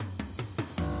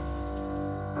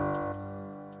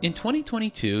In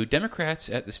 2022, Democrats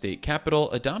at the state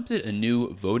capitol adopted a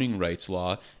new voting rights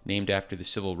law named after the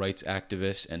civil rights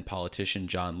activist and politician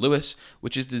John Lewis,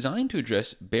 which is designed to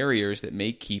address barriers that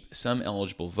may keep some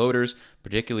eligible voters,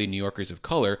 particularly New Yorkers of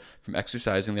color, from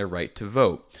exercising their right to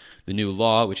vote. The new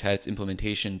law, which had its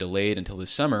implementation delayed until this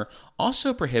summer,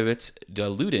 also prohibits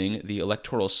diluting the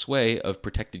electoral sway of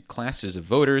protected classes of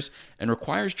voters and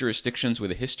requires jurisdictions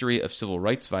with a history of civil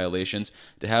rights violations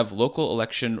to have local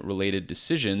election-related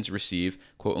decisions receive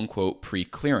quote-unquote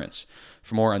pre-clearance.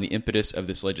 For more on the impetus of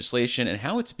this legislation and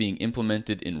how it's being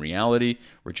implemented in reality,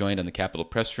 we're joined on the Capitol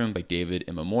Press Room by David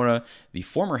Imamura, the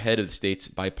former head of the state's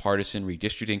bipartisan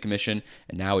redistricting commission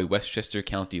and now a Westchester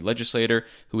County legislator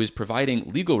who is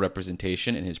providing legal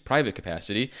representation in his private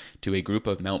capacity to a group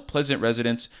of Mount Pleasant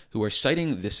residents who are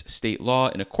citing this state law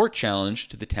in a court challenge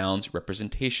to the town's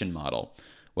representation model.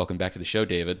 Welcome back to the show,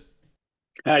 David.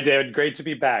 Hi, David. Great to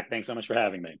be back. Thanks so much for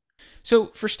having me. So,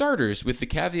 for starters, with the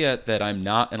caveat that I'm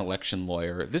not an election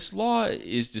lawyer, this law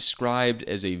is described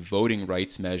as a voting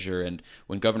rights measure, and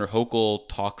when Governor Hochul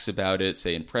talks about it,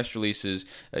 say in press releases,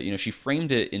 she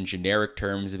framed it in generic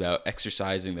terms about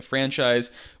exercising the franchise,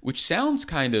 which sounds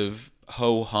kind of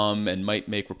ho-hum and might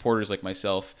make reporters like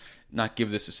myself not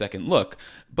give this a second look.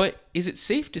 But is it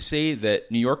safe to say that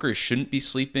New Yorkers shouldn't be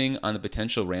sleeping on the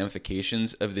potential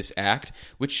ramifications of this act,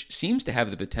 which seems to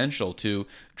have the potential to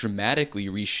dramatically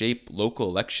reshape local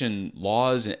election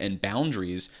laws and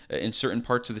boundaries in certain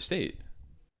parts of the state?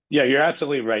 Yeah, you're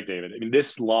absolutely right, David. I mean,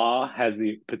 this law has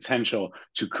the potential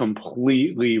to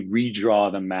completely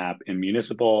redraw the map in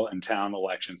municipal and town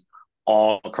elections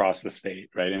all across the state,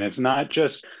 right? And it's not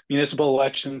just municipal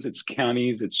elections, it's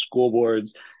counties, it's school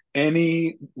boards,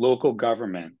 any local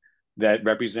government that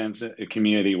represents a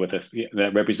community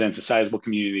that represents a sizable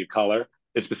community of color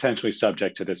is potentially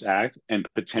subject to this act and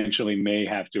potentially may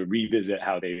have to revisit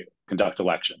how they conduct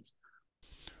elections.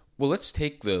 Well, let's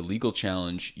take the legal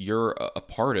challenge you're a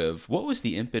part of. What was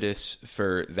the impetus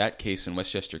for that case in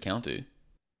Westchester County?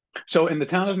 So in the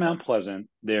town of Mount Pleasant,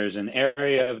 there's an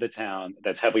area of the town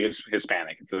that's heavily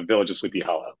Hispanic. It's the village of Sleepy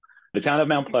Hollow. The town of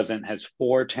Mount Pleasant has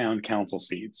 4 town council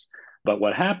seats. But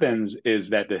what happens is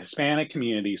that the Hispanic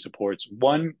community supports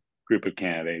one group of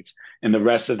candidates and the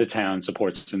rest of the town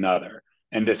supports another.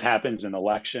 And this happens in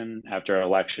election after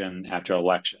election after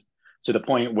election, to the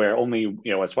point where only,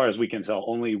 as far as we can tell,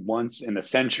 only once in a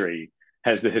century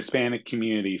has the Hispanic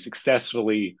community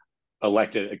successfully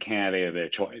elected a candidate of their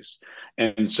choice.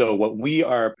 And so what we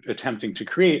are attempting to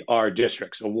create are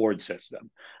districts, award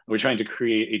system. We're trying to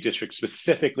create a district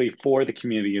specifically for the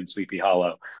community in Sleepy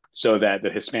Hollow so that the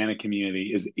Hispanic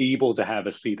community is able to have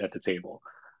a seat at the table.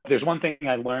 If there's one thing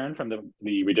I learned from the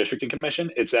redistricting commission,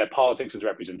 it's that politics is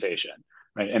representation,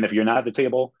 right? And if you're not at the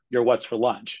table, you're what's for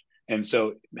lunch. And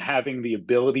so having the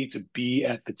ability to be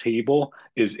at the table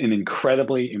is an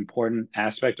incredibly important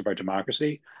aspect of our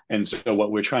democracy. And so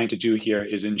what we're trying to do here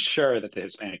is ensure that the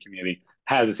Hispanic community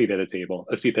has a seat at the table,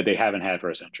 a seat that they haven't had for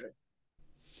a century.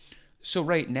 So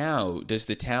right now, does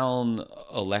the town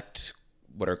elect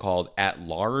what are called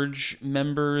at-large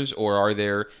members, or are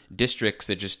there districts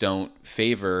that just don't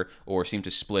favor or seem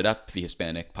to split up the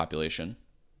Hispanic population?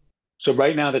 So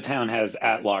right now the town has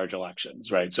at-large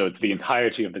elections, right? So it's the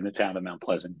entirety of the town of Mount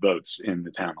Pleasant votes in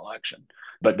the town election.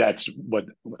 But that's what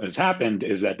has happened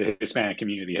is that the Hispanic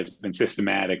community has been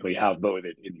systematically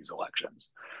outvoted in these elections.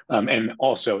 And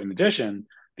also, in addition,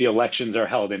 the elections are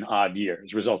held in odd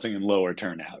years, resulting in lower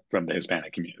turnout from the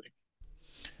Hispanic community.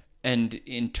 And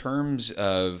in terms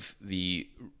of the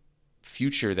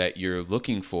future that you're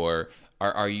looking for,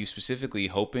 are you specifically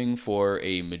hoping for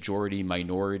a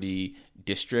majority-minority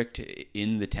district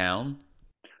in the town?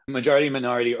 Majority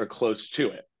minority or close to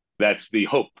it. That's the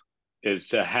hope, is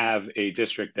to have a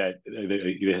district that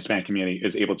the Hispanic community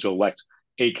is able to elect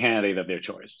a candidate of their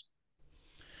choice.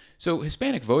 So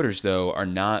Hispanic voters, though, are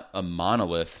not a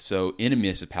monolith. So in a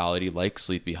municipality like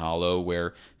Sleepy Hollow,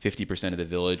 where 50% of the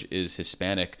village is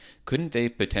Hispanic, couldn't they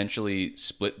potentially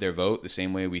split their vote the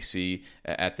same way we see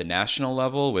at the national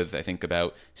level, with, I think,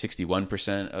 about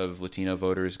 61% of Latino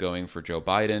voters going for Joe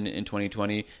Biden in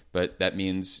 2020, but that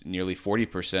means nearly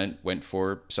 40% went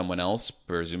for someone else,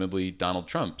 presumably Donald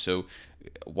Trump. So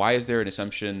why is there an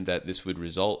assumption that this would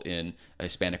result in a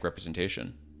Hispanic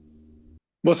representation?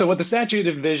 Well, so what the statute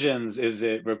envisions is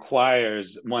it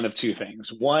requires one of two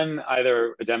things. One,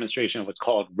 either a demonstration of what's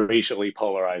called racially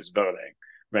polarized voting,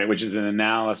 right, which is an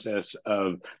analysis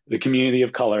of the community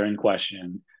of color in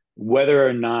question, whether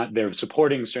or not they're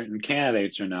supporting certain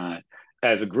candidates or not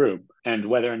as a group, and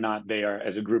whether or not they are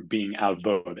as a group being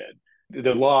outvoted.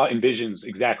 The law envisions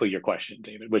exactly your question,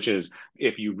 David, which is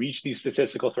if you reach these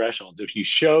statistical thresholds, if you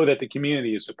show that the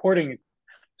community is supporting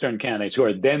certain candidates who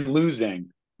are then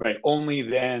losing, right, only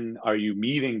then are you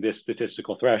meeting this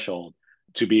statistical threshold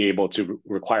to be able to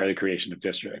require the creation of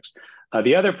districts.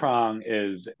 The other prong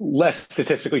is less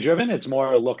statistically driven. It's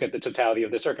more a look at the totality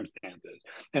of the circumstances.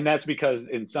 And that's because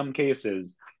in some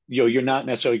cases, you're not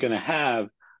necessarily going to have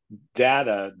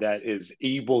data that is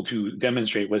able to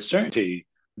demonstrate with certainty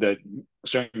that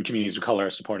certain communities of color are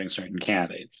supporting certain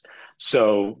candidates.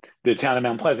 So the town of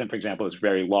Mount Pleasant, for example, is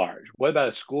very large. What about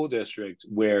a school district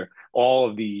where all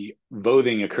of the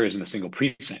voting occurs in a single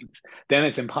precinct? Then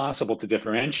it's impossible to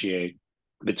differentiate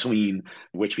between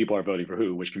which people are voting for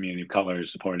who, which community of color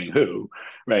is supporting who,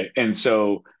 right? And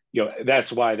so,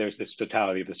 that's why there's this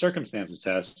totality of the circumstances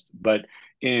test. But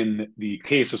in the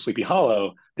case of Sleepy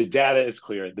Hollow, the data is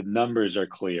clear, the numbers are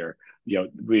clear. We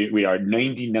are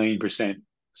 99%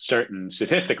 certain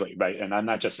statistically, right? And I'm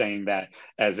not just saying that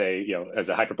as a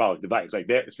hyperbolic device. Like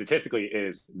there, statistically, it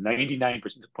is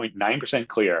 99.9%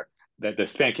 clear that the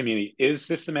Hispanic community is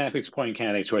systematically supporting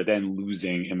candidates who are then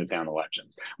losing in the town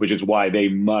elections, which is why they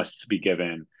must be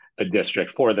given a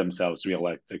district for themselves to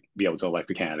be able to elect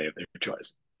a candidate of their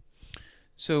choice.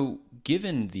 So,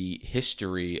 given the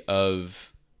history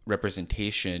of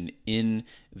representation in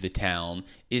the town,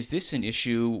 is this an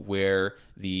issue where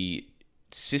the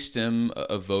system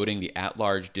of voting, the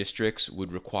at-large districts,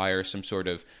 would require some sort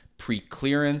of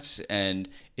pre-clearance, and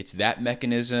it's that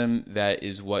mechanism that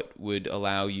is what would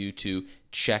allow you to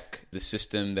check the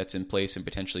system that's in place and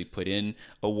potentially put in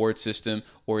a ward system?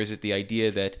 Or is it the idea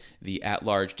that the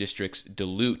at-large districts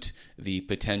dilute the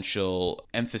potential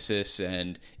emphasis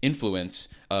and influence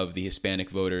of the Hispanic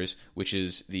voters, which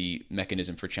is the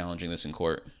mechanism for challenging this in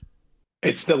court?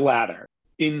 It's the latter.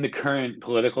 In the current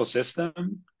political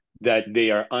system, that they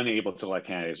are unable to elect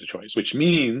candidates of choice, which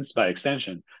means, by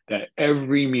extension, that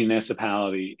every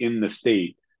municipality in the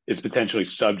state is potentially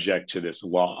subject to this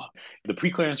law. The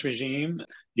pre-clearance regime,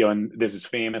 and this is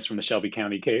famous from the Shelby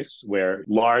County case, where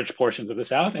large portions of the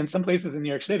South and some places in New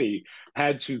York City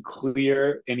had to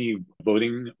clear any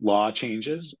voting law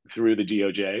changes through the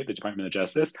DOJ, the Department of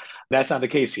Justice. That's not the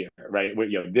case here, right?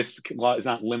 This law is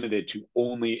not limited to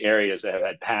only areas that have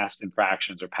had past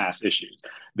infractions or past issues.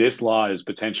 This law is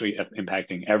potentially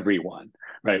impacting everyone,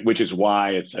 right? Which is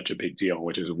why it's such a big deal,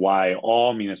 which is why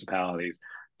all municipalities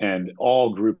and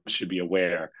all groups should be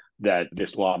aware that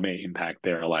this law may impact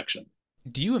their election.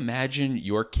 Do you imagine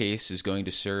your case is going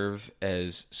to serve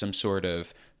as some sort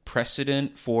of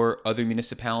precedent for other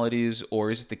municipalities, or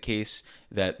is it the case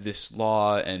that this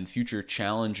law and future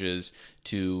challenges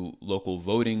to local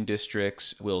voting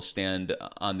districts will stand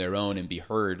on their own and be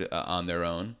heard on their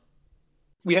own?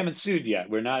 We haven't sued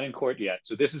yet. We're not in court yet.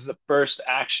 So this is the first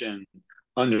action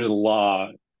under the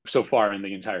law so far in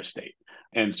the entire state.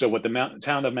 And so what the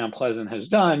town of Mount Pleasant has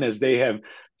done is they have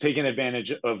taken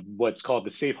advantage of what's called the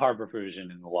safe harbor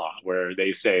provision in the law, where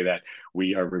they say that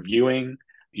we are reviewing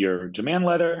your demand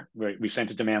letter. We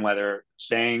sent a demand letter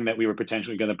saying that we were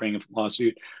potentially going to bring a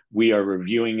lawsuit. We are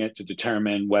reviewing it to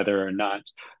determine whether or not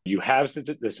you have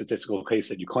the statistical case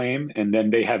that you claim. And then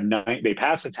they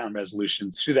passed a town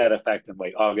resolution to that effect in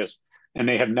late August, and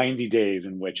they have 90 days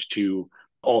in which to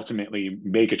ultimately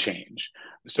make a change.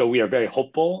 So we are very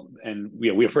hopeful, and we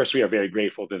are very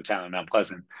grateful to the town of Mount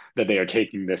Pleasant that they are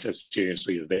taking this as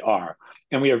seriously as they are.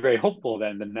 And we are very hopeful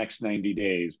that in the next 90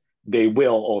 days, they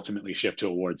will ultimately shift to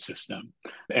a ward system.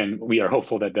 And we are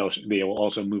hopeful that they will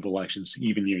also move elections to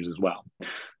even years as well.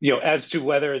 As to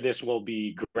whether this will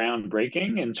be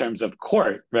groundbreaking in terms of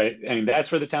court, right? I mean, that's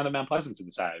for the town of Mount Pleasant to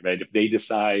decide, right? If they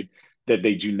decide that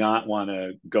they do not want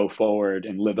to go forward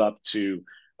and live up to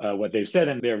what they've said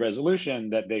in their resolution,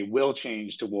 that they will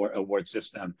change to a ward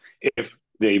system if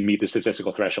they meet the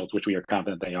statistical thresholds, which we are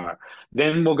confident they are,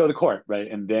 then we'll go to court,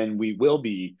 right? And then we will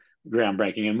be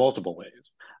groundbreaking in multiple ways.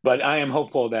 But I am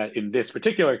hopeful that in this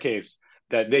particular case,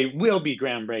 that they will be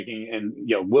groundbreaking and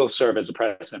will serve as a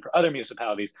precedent for other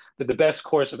municipalities, that the best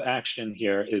course of action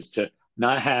here is to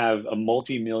not have a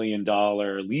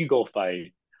multi-million-dollar legal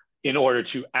fight in order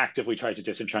to actively try to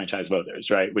disenfranchise voters,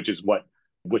 right? Which is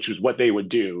what they would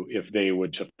do if they were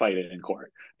to fight it in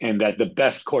court. And that the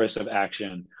best course of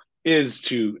action is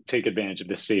to take advantage of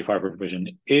this safe harbor provision,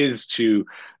 is to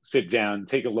sit down,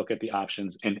 take a look at the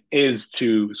options, and is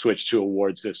to switch to a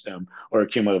ward system or a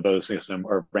cumulative voting system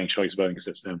or ranked choice voting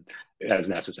system as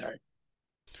necessary.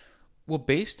 Well,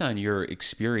 based on your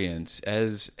experience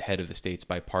as head of the state's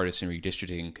bipartisan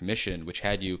redistricting commission, which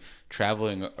had you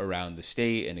traveling around the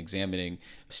state and examining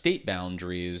state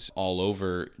boundaries all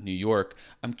over New York,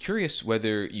 I'm curious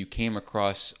whether you came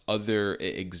across other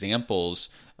examples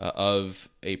of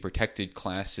a protected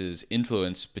class's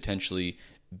influence potentially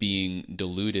being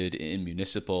diluted in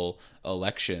municipal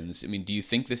elections. I mean, do you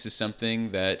think this is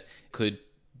something that could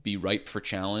be ripe for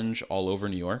challenge all over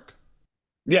New York?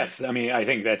 Yes, I mean, I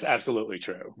think that's absolutely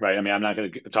true, right? I mean, I'm not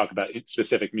going to talk about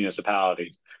specific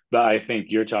municipalities, but I think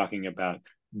you're talking about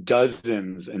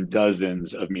dozens and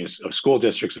dozens of, of school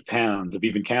districts, of towns, of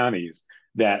even counties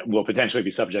that will potentially be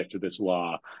subject to this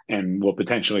law and will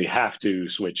potentially have to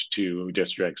switch to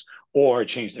districts or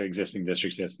change their existing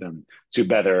district system to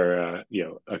better,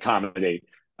 accommodate,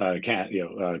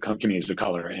 communities of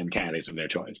color and candidates of their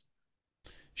choice.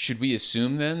 Should we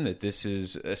assume then that this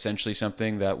is essentially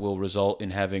something that will result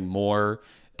in having more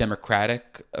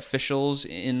Democratic officials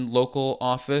in local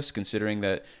office, considering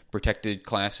that protected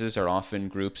classes are often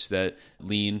groups that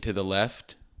lean to the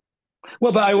left?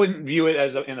 Well, but I wouldn't view it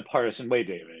as in a partisan way,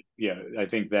 David. Yeah, I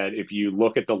think that if you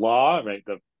look at the law, right,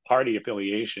 the party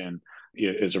affiliation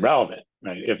is irrelevant,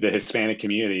 right? If the Hispanic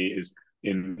community is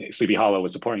in Sleepy Hollow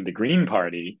was supporting the Green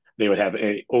Party, they would have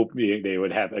a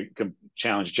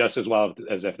challenge just as well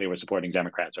as if they were supporting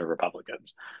Democrats or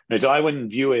Republicans. Right? So I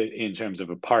wouldn't view it in terms of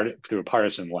through a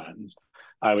partisan lens.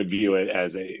 I would view it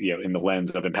as in the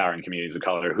lens of empowering communities of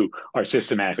color who are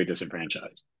systematically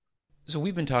disenfranchised. So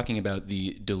we've been talking about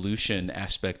the dilution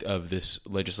aspect of this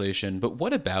legislation, but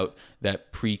what about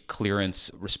that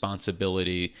pre-clearance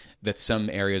responsibility that some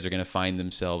areas are going to find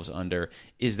themselves under?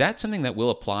 Is that something that will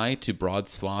apply to broad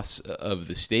swaths of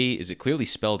the state? Is it clearly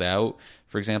spelled out,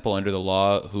 for example, under the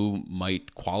law, who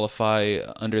might qualify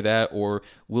under that? Or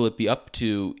will it be up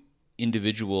to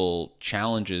individual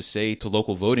challenges, say, to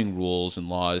local voting rules and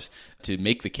laws to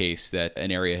make the case that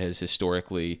an area has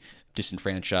historically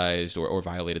disenfranchised or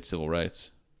violated civil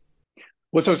rights?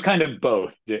 Well, so it's kind of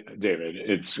both, David.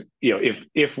 It's,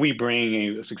 if we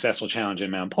bring a successful challenge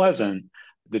in Mount Pleasant,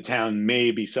 the town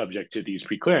may be subject to these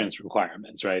pre-clearance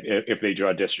requirements, right? If they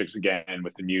draw districts again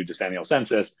with the new decennial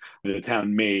census, the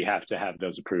town may have to have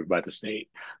those approved by the state.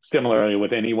 Similarly,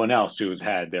 with anyone else who has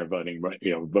had their voting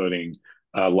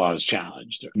laws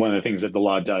challenged. One of the things that the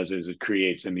law does is it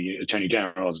creates in the Attorney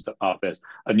General's office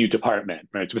a new department,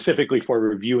 right, specifically for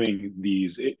reviewing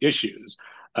these issues.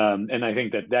 And I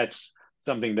think that that's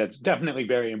something that's definitely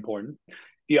very important.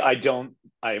 Yeah,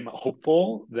 I'm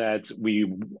hopeful that we,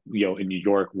 in New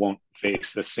York won't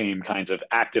face the same kinds of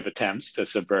active attempts to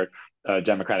subvert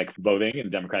democratic voting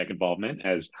and democratic involvement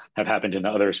as have happened in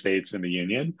other states in the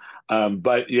union.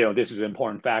 But this is an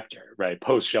important factor, right?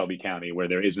 Post Shelby County, where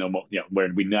there is where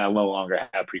we now no longer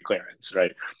have preclearance,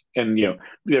 right? And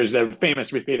there's a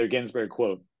famous Ruth Bader Ginsburg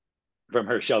quote from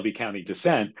her Shelby County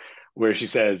dissent, where she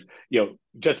says,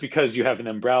 just because you have an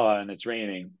umbrella and it's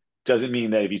raining doesn't mean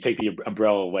that if you take the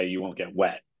umbrella away, you won't get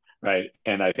wet. Right.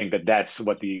 And I think that that's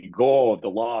what the goal of the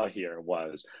law here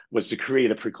was to create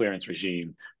a preclearance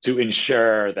regime to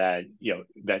ensure that,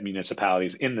 that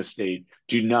municipalities in the state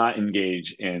do not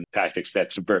engage in tactics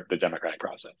that subvert the democratic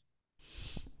process.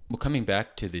 Well, coming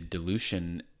back to the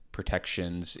dilution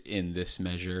protections in this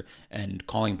measure and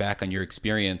calling back on your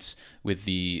experience with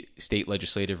the state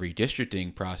legislative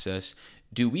redistricting process,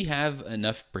 do we have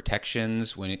enough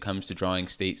protections when it comes to drawing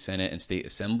state Senate and state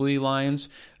assembly lines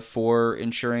for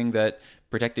ensuring that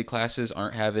protected classes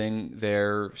aren't having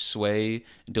their sway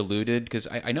diluted? Because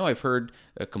I know I've heard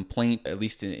a complaint, at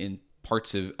least in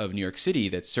parts of New York City,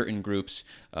 that certain groups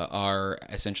are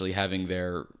essentially having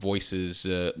their voices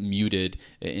muted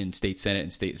in state Senate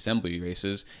and state assembly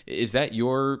races. Is that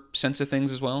your sense of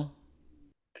things as well?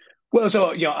 Well,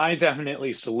 so I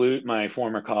definitely salute my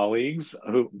former colleagues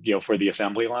who, for the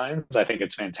assembly lines. I think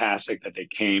it's fantastic that they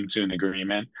came to an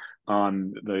agreement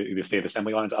on the state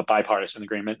assembly lines, a bipartisan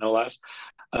agreement, no less.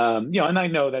 And I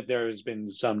know that there's been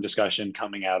some discussion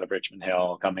coming out of Richmond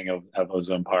Hill, coming out of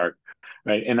Ozone Park,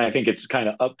 right? And I think it's kind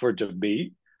of up for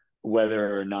debate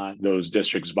whether or not those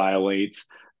districts violate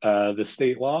the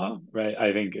state law, right?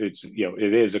 I think it's,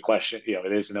 it is a question,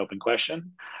 it is an open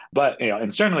question, but,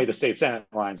 and certainly the state Senate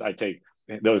lines, I take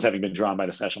those having been drawn by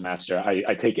the special master,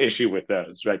 I take issue with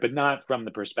those, right? But not from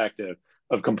the perspective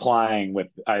of complying with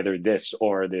either this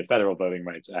or the Federal Voting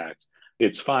Rights Act.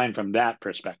 It's fine from that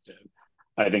perspective.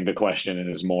 I think the question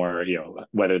is more,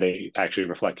 whether they actually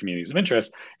reflect communities of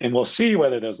interest, and we'll see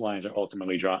whether those lines are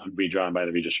ultimately redrawn by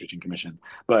the Redistricting Commission.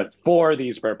 But for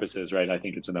these purposes, right, I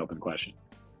think it's an open question.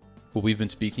 Well, we've been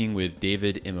speaking with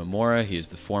David Imamura. He is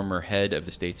the former head of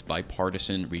the state's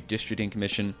bipartisan redistricting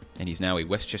commission, and he's now a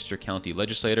Westchester County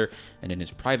legislator. And in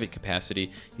his private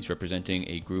capacity, he's representing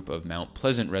a group of Mount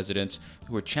Pleasant residents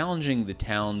who are challenging the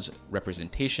town's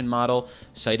representation model,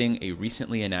 citing a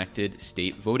recently enacted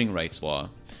state voting rights law.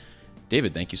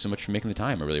 David, thank you so much for making the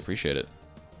time. I really appreciate it.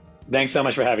 Thanks so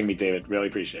much for having me, David. Really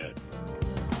appreciate it.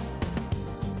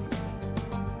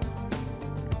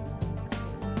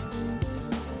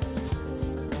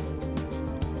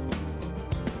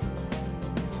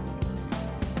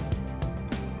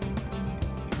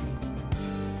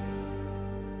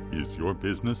 Is your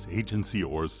business, agency,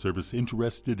 or service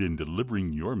interested in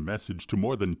delivering your message to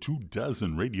more than 24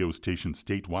 radio stations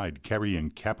statewide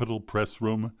carrying Capital Press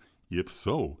Room? If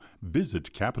so,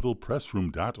 visit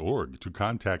capitalpressroom.org to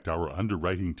contact our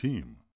underwriting team.